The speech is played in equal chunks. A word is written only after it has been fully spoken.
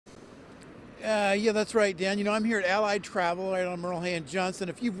Yeah, that's right, Dan. You know, I'm here at Allied Travel right on Merle Hay and Johnson.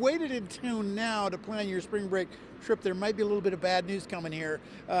 If you've waited until now to plan your spring break trip, there might be a little bit of bad news coming here.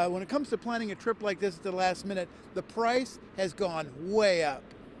 When it comes to planning a trip like this at the last minute, the price has gone way up.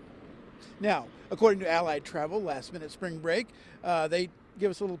 Now, according to Allied Travel, last minute spring break, they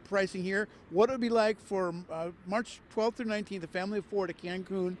give us a little pricing here. What it would be like for March 12th through 19th, a family of four to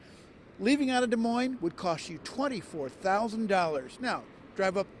Cancun, leaving out of Des Moines would cost you $24,000. Now,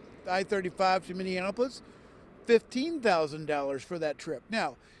 drive up I-35 to Minneapolis, $15,000 for that trip.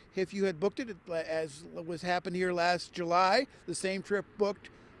 Now, if you had booked it as was happened here last July, the same trip booked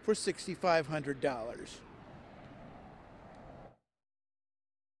for $6,500.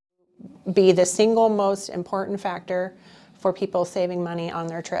 Be the single most important factor for people saving money on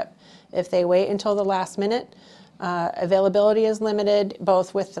their trip. If they wait until the last minute, availability is limited,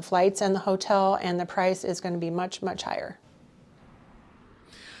 both with the flights and the hotel, and the price is going to be much, much higher.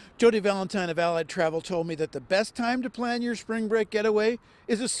 Jody Valentine of Allied Travel told me that the best time to plan your spring break getaway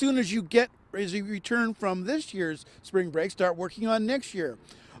is as soon as you return from this year's spring break, start working on next year.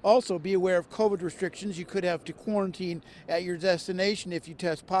 Also, be aware of COVID restrictions. You could have to quarantine at your destination if you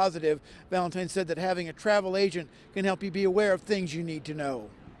test positive. Valentine said that having a travel agent can help you be aware of things you need to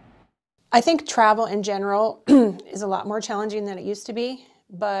know. I think travel in general is a lot more challenging than it used to be,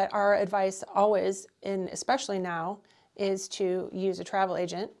 but our advice always, and especially now, is to use a travel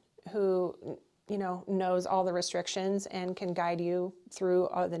agent who knows all the restrictions and can guide you through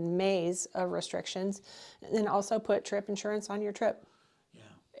the maze of restrictions, and then also put trip insurance on your trip. Yeah.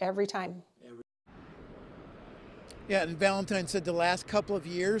 Every time. Yeah, and Valentine said the last couple of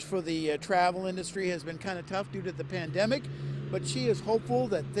years for the travel industry has been kind of tough due to the pandemic, but she is hopeful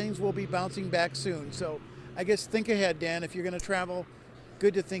that things will be bouncing back soon. So I guess think ahead, Dan. If you're going to travel,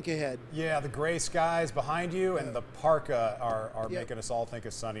 good to think ahead. Yeah, the gray skies behind you and the parka are making us all think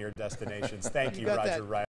of sunnier destinations. Thank you, Roger Wright.